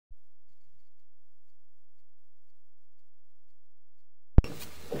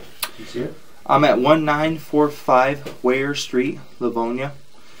see it? I'm at 1945 Weyher Street, Livonia,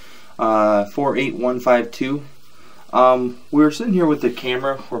 48152. We're sitting here with the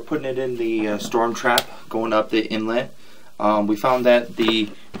camera. We're putting it in the storm trap going up the inlet. We found that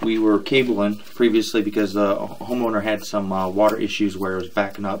we were cabling previously because the homeowner had some water issues where it was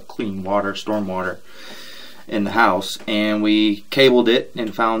backing up clean water, storm water in the house, and we cabled it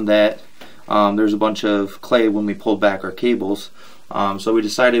and found that there's a bunch of clay when we pulled back our cables. So we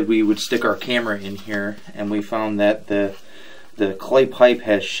decided we would stick our camera in here, and we found that the clay pipe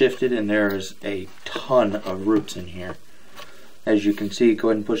has shifted and there is a ton of roots in here. As you can see, go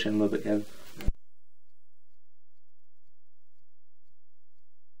ahead and push in a little bit, Kev.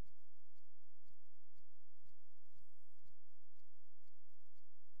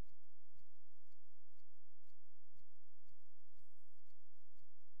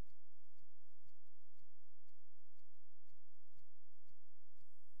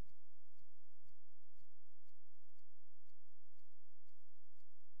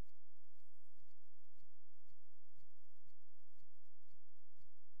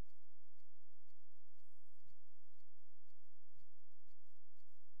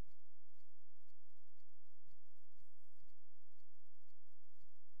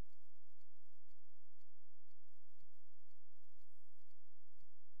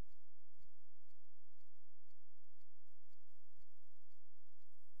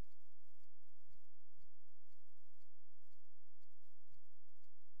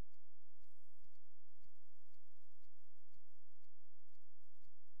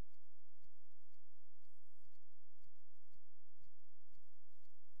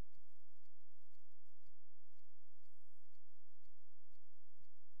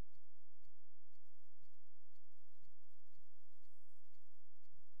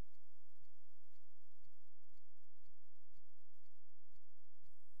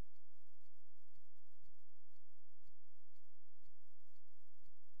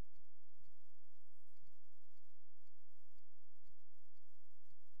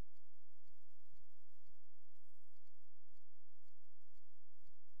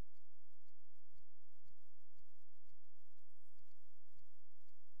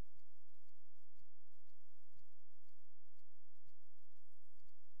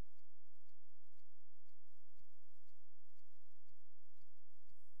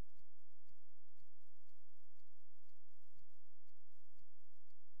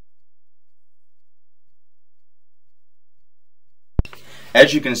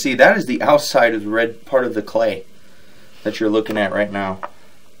 As you can see, that is the outside of the red part of the clay that you're looking at right now.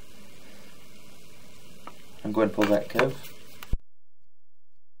 I'm going to pull that, Kev.